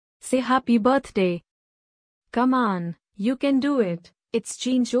say happy birthday. Come on, you can do it. It's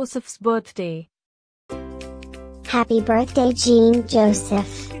Jean Joseph's birthday. Happy birthday, Jean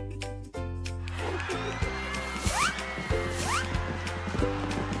Joseph.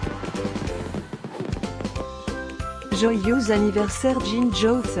 Joyeux anniversaire, Jean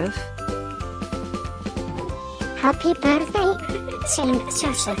Joseph. Happy birthday, Jean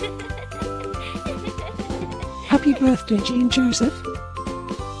Joseph. Happy birthday, Jean Joseph.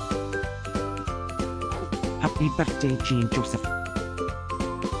 Happy birthday, Jean Joseph.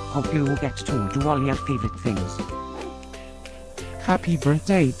 Hope you will get to do all your favorite things. Happy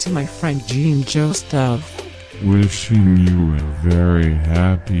birthday to my friend Jean Joseph. Wishing you a very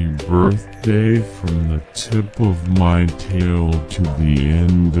happy birthday from the tip of my tail to the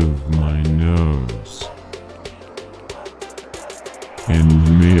end of my nose.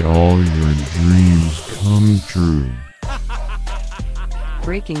 And may all your dreams come true.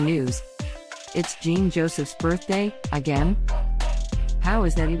 Breaking news. It's Jean Joseph's birthday, again? How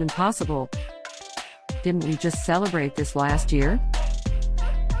is that even possible? Didn't we just celebrate this last year?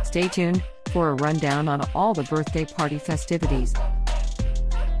 Stay tuned for a rundown on all the birthday party festivities.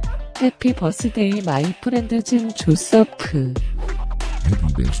 Happy birthday, my friend Jean Joseph.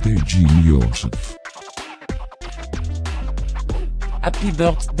 Happy birthday, Jean Joseph. Happy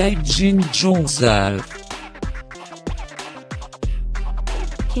birthday, Jean Joseph.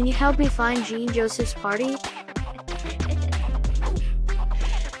 Can you help me find Jean Joseph's party?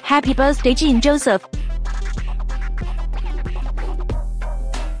 Happy birthday, Jean Joseph.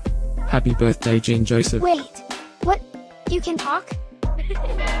 Happy birthday, Jean Joseph. Wait, what? You can talk?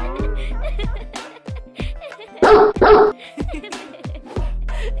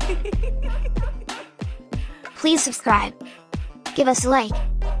 Please subscribe, give us a like,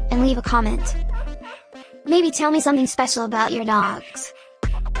 and leave a comment. Maybe tell me something special about your dogs.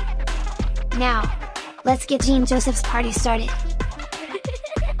 Now, let's get Jean Joseph's party started.